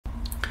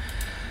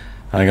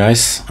Hi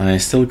guys, I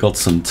still got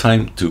some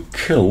time to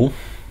kill.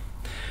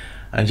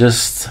 I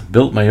just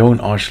built my own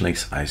Arch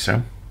Linux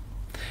ISO,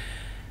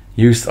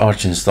 used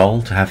Arch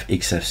install to have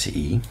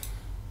XFCE,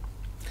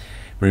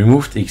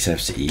 removed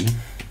XFCE,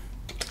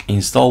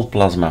 installed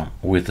Plasma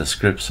with the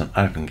scripts on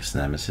Arch Linux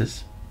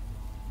Nemesis.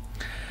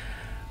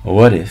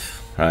 What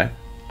if, right,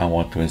 I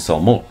want to install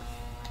more?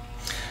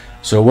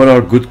 So what are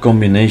good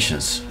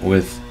combinations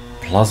with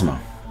Plasma,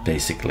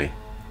 basically?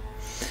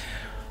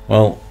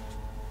 Well,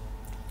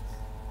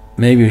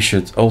 maybe I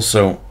should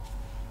also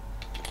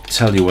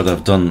tell you what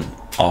I've done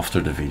after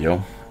the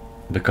video,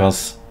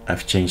 because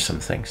I've changed some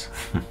things.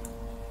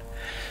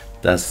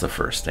 That's the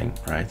first thing,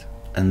 right?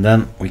 And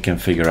then we can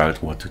figure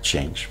out what to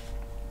change.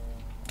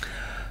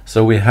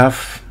 So we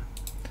have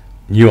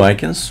new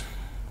icons.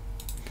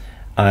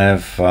 I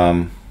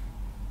have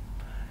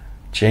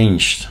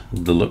changed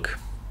the look.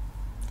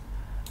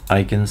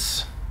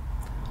 Icons,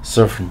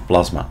 Surfing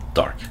Plasma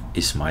Dark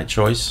is my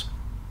choice,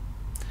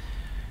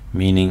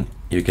 meaning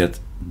you get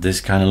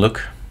this kind of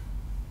look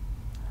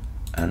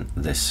and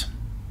this.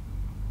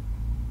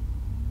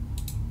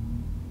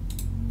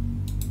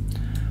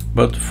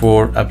 But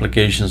for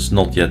applications,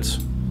 not yet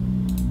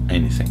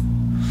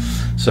anything.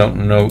 So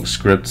no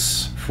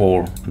scripts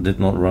for did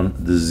not run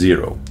the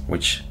 0,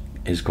 which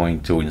is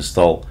going to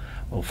install,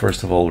 well,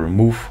 first of all,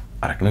 remove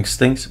Arch Linux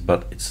things,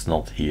 but it's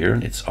not here,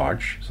 it's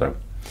Arch. So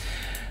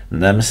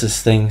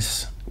Nemesis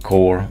things,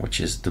 core, which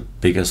is the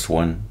biggest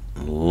one,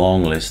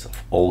 long list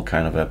of all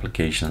kind of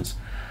applications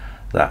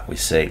that we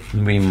say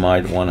we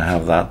might want to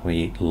have that.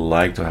 We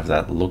like to have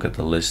that. Look at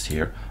the list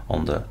here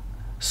on the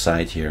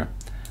side here.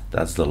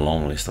 That's the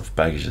long list of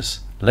packages,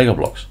 Lego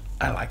blocks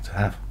I like to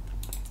have.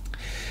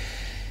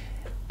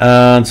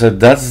 And so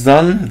that's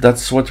done.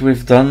 That's what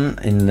we've done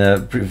in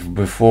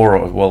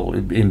before, well,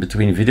 in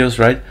between videos,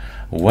 right?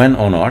 When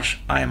on Arch,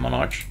 I am on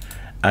Arch,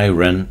 I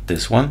ran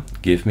this one,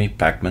 give me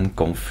pacman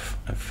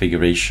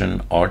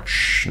configuration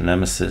Arch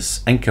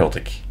Nemesis and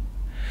Celtic,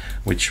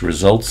 which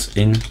results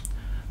in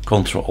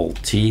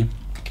Ctrl-Alt-T.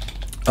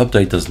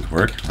 Update doesn't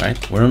work,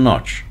 right? We're on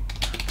Arch.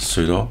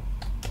 Sudo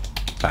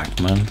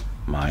pacman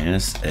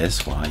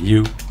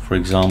 -syu, for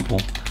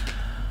example,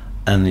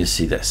 and you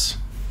see this.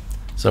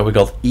 So we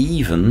got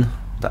even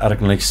the Arch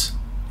Linux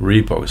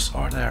repos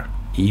are there,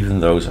 even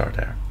those are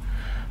there,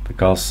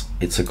 because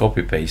it's a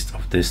copy paste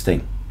of this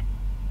thing,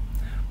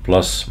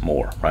 plus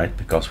more, right?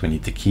 Because we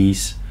need the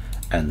keys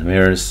and the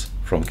mirrors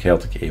from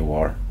Celtic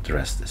AOR, the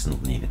rest is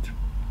not needed.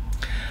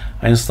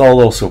 I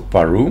installed also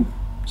Paru,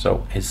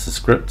 so it's the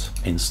script,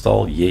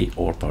 install yay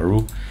or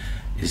Paru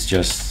is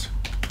just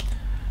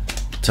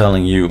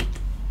telling you,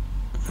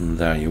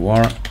 there you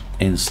are,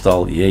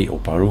 install yay or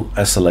Paru.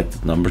 I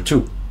selected number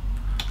 2,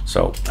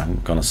 so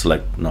I'm gonna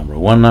select number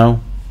 1 now,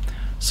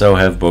 so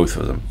I have both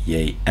of them,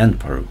 yay and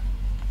Paru.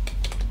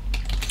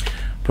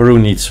 Paru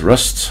needs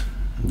Rust,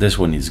 this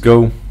one needs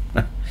Go.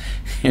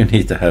 You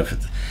need to have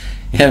it,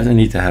 you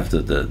need to have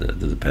the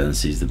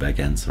dependencies, the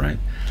backends, right?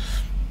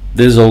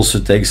 This also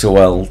takes a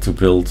while to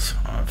build.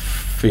 I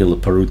feel the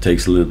Paru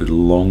takes a little bit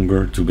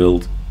longer to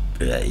build.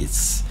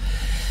 It's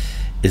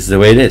the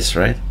way it is,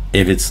 right?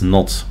 If it's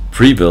not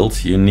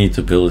pre-built, you need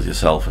to build it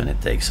yourself, and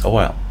it takes a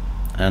while.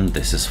 And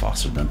this is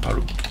faster than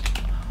Paru.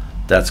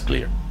 That's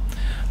clear.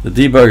 The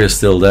debug is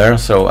still there,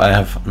 so I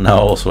have now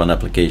also an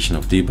application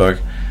of debug.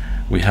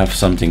 We have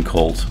something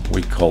called,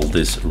 we call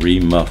this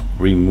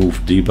remove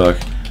debug,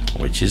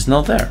 which is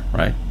not there,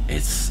 right?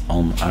 It's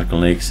on Arch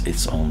Linux,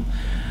 it's on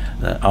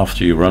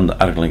after you run the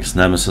Arch Linux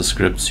Nemesis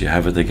scripts, you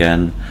have it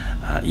again.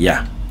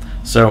 Yeah,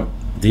 so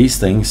these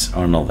things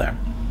are not there.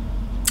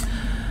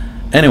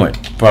 Anyway,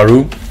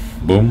 Paru,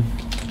 boom,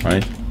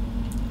 right?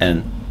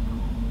 And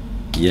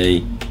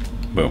yay,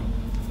 boom,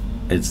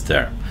 it's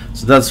there.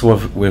 So that's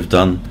what we've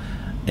done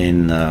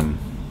in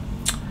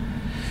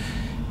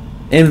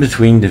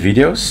between the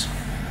videos.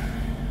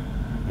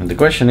 And the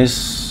question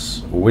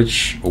is,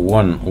 which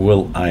one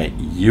will I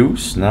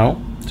use now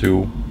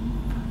to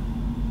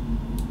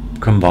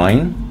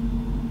combine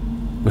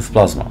with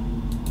Plasma?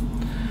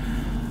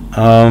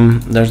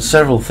 There's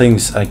several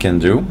things I can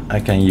do. I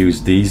can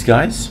use these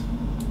guys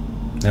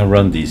and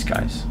run these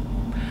guys.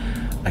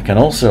 I can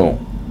also,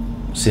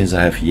 since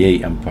I have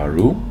yay and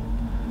Paru,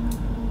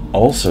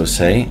 also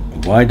say,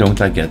 why don't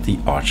I get the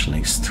Arch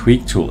Linux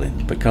tweak tool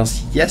in?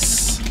 Because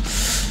yes,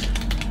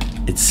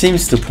 it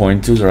seems to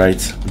point to the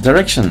right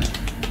direction.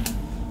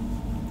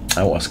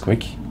 I was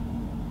quick.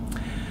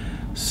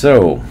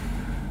 So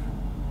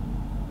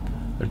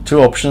there are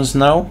 2 options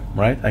now,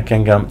 right? I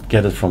can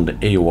get it from the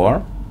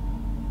AOR.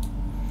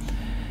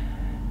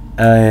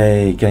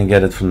 I can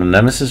get it from the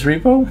Nemesis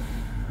repo,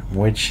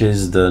 which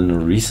is the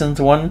recent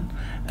one.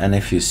 And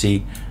if you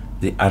see,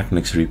 the Arch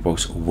Linux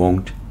repos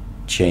won't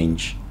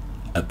change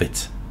a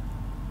bit,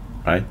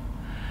 right?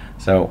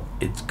 So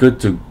it's good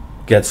to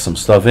get some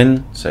stuff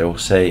in. So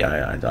say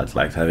I'd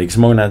like to have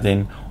Xmonad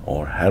in,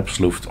 or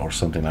Herbstluft or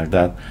something like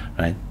that,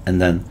 right?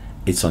 And then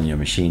it's on your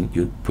machine,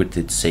 you put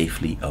it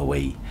safely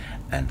away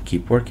and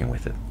keep working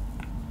with it.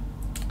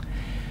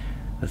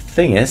 The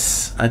thing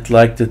is, I'd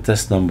like to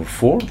test number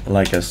 4.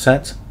 Like I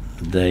said,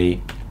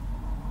 they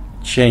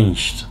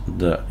changed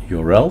the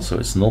URL, so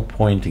it's not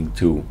pointing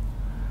to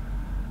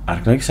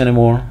Arknix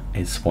anymore.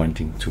 It's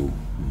pointing to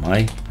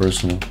my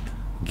personal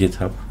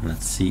GitHub.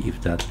 Let's see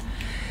if that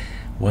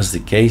was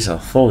the case. I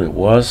thought it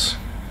was.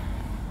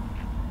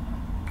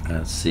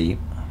 Let's see.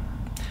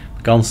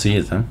 Can't see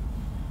it, huh?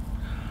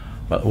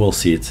 But we'll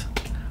see it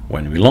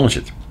when we launch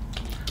it.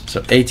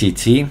 So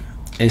ATT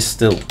is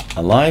still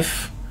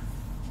alive,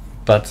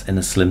 but in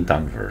a slimmed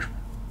down version,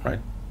 right?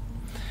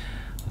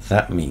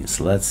 That means,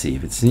 let's see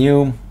if it's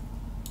new.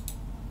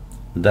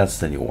 That's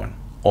the new one.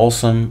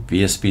 Awesome,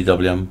 BSP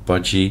TWM,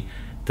 budgie,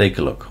 take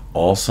a look.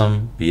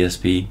 Awesome,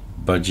 BSP,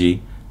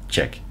 budgie,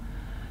 check.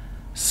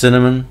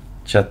 Cinnamon,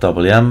 chat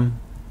TWM.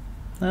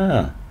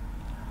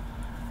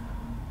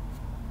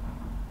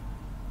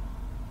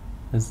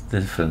 It's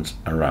different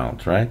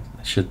around, right?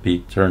 It should be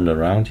turned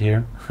around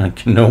here.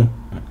 No.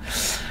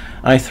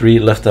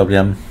 i3, left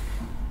WM,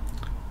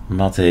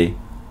 Mate,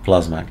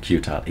 Plasma,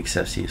 Qtile,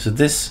 XFC. So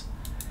this,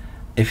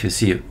 if you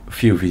see a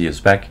few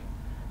videos back,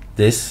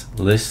 this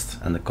list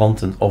and the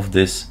content of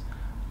this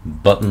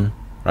button,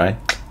 right,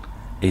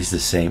 is the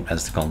same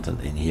as the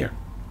content in here.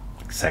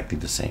 Exactly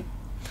the same.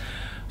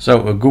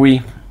 So a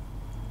GUI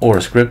or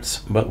a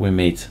script, but we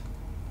made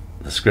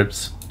the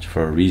scripts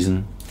for a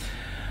reason.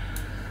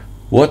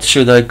 What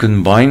should I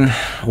combine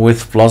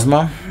with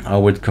Plasma? I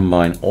would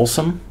combine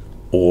Awesome,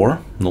 or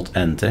not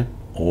Ente,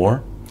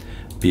 or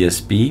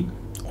BSP,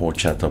 or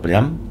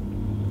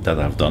ChatWM, that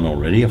I've done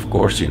already, of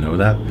course, you know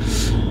that.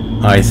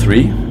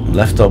 i3,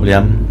 left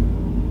WM,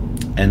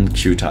 and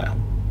Qtile.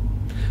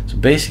 So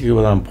basically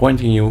what I'm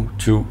pointing you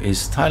to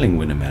is tiling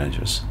window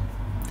managers.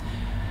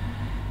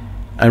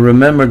 I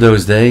remember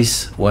those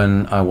days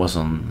when I was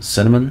on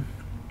Cinnamon,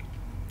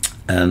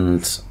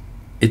 and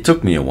it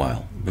took me a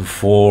while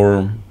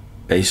before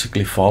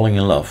basically falling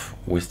in love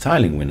with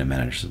tiling window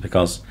managers,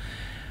 because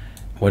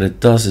what it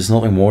does is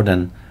nothing more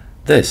than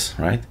this,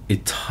 right?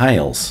 It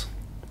tiles.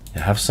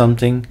 You have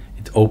something,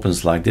 it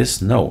opens like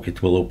this. No,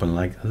 it will open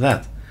like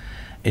that.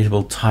 It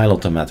will tile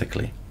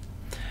automatically.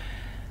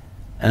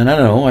 And I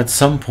don't know, at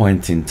some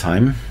point in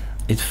time,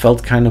 it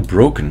felt kind of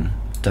broken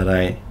that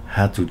I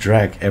had to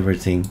drag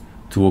everything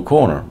to a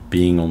corner,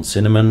 being on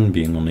Cinnamon,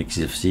 being on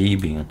XFC,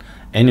 being on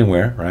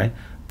anywhere, right?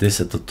 This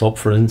at the top,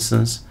 for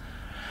instance.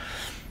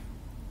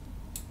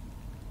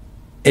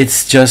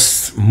 It's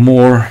just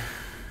more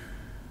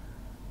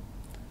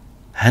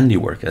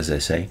handiwork, as I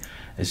say.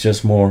 It's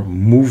just more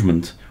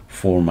movement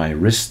for my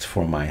wrist,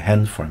 for my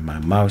hand, for my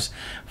mouse,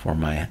 for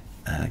my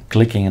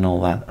clicking and all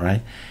that,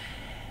 right?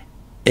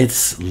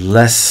 It's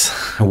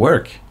less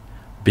work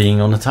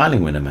being on a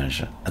tiling window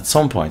manager. At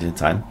some point in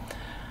time,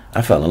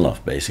 I fell in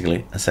love,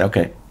 basically. I say,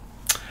 okay,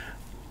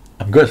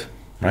 I'm good,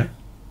 right?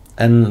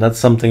 And that's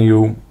something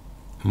you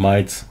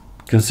might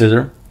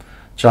consider.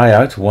 Try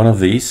out one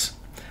of these.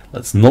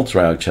 Let's not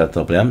try out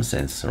ChatWM,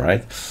 since,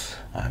 right,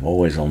 I'm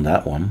always on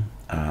that one.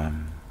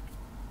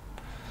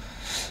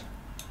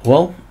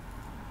 Well,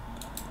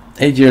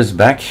 8 years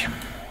back,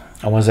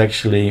 I was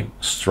actually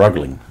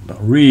struggling, but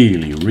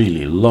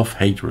really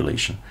love-hate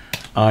relation.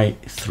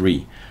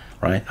 i3,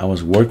 right? I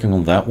was working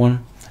on that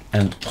one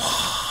and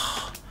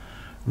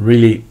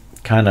really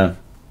kind of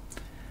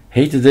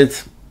hated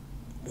it.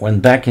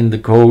 Went back in the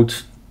code,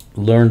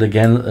 learned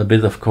again a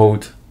bit of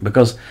code,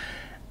 because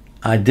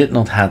I did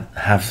not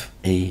have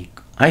a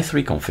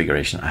i3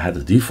 configuration. I had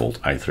the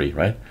default i3,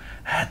 right?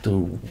 I had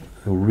to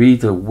read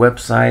the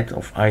website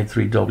of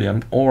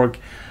i3wm.org,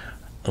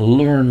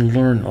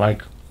 learn,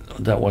 like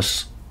that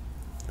was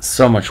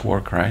so much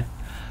work, right?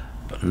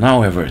 But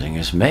now everything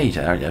is made.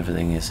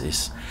 Everything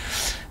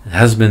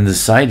has been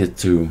decided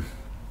to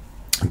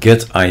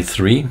get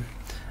i3,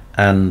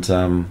 and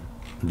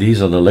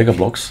these are the Lego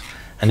blocks.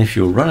 And if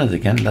you run it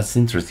again, that's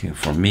interesting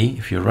for me.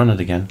 If you run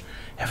it again,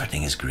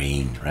 everything is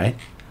green, right?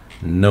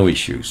 No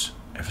issues.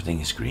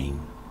 Everything is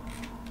green.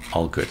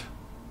 All good.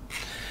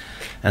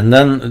 And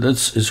then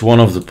it's one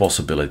of the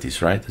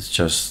possibilities, right? It's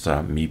just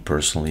me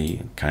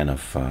personally, kind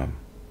of,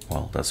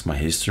 well, that's my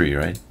history,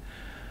 right?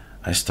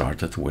 I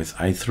started with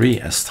i3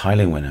 as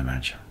tiling window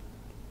manager.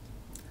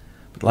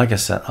 But like I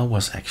said, I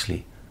was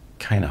actually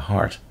kind of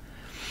hard.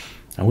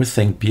 I would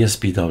think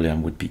BSP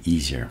TWM would be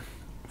easier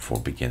for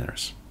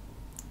beginners.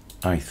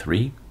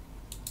 i3,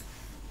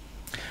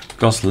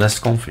 because less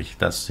config,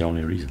 that's the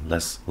only reason,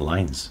 less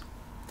lines.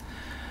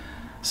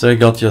 So you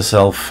got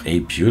yourself a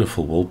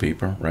beautiful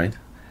wallpaper, right?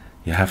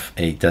 You have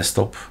a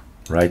desktop,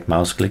 right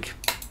mouse click,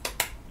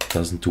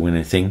 doesn't do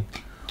anything.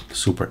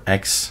 Super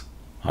X,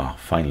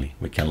 finally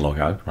we can log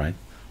out, right?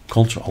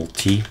 Control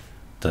T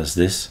does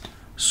this,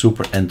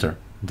 Super Enter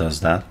does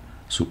that,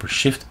 Super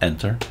Shift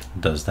Enter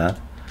does that.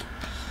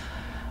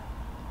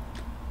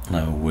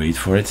 Now wait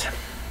for it.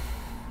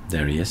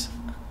 There he is.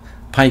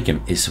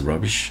 PyChem is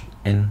rubbish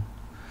in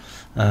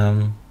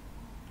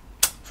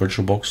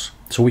VirtualBox,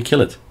 so we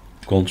kill it.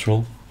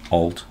 Control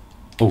Alt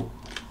O.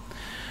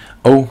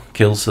 O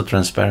kills the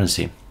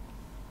transparency,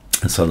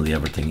 and suddenly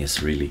everything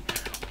is really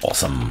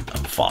awesome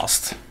and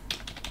fast.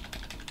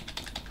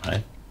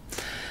 right?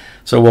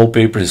 So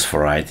wallpaper is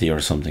variety or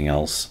something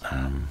else.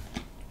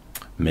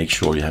 Make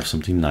sure you have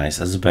something nice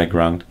as a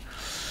background.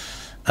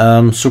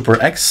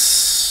 Super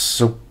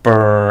X,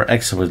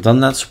 we've done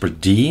that. Super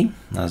D,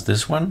 that's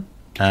this one,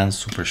 and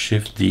Super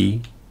Shift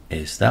D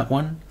is that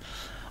one.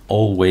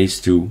 All ways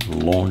to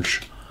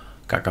launch.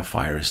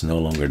 Caca-Fire is no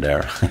longer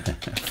there.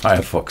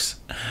 Firefox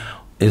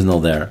is not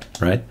there,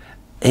 right?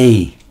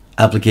 A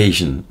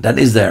application that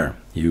is there.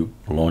 You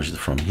launch it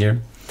from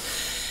here.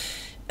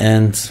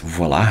 And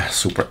voila,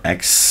 Super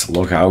X,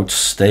 log out,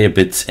 stay a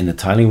bit in the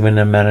tiling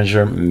window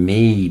manager.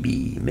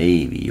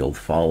 Maybe you'll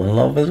fall in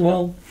love as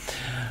well.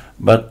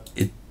 But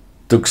it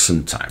took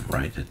some time,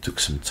 right? It took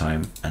some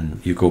time. And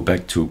you go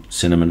back to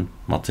Cinnamon,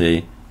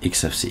 Mate,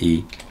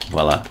 XFCE,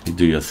 voila, you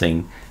do your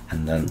thing.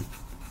 And then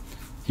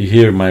you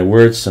hear my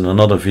words in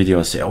another video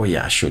and say, oh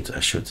yeah, I should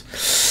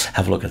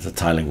have a look at the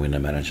tiling window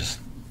managers.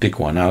 Pick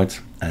one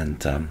out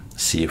and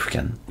see if you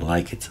can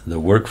like it, the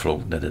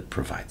workflow that it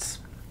provides.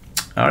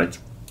 All right,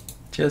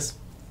 cheers.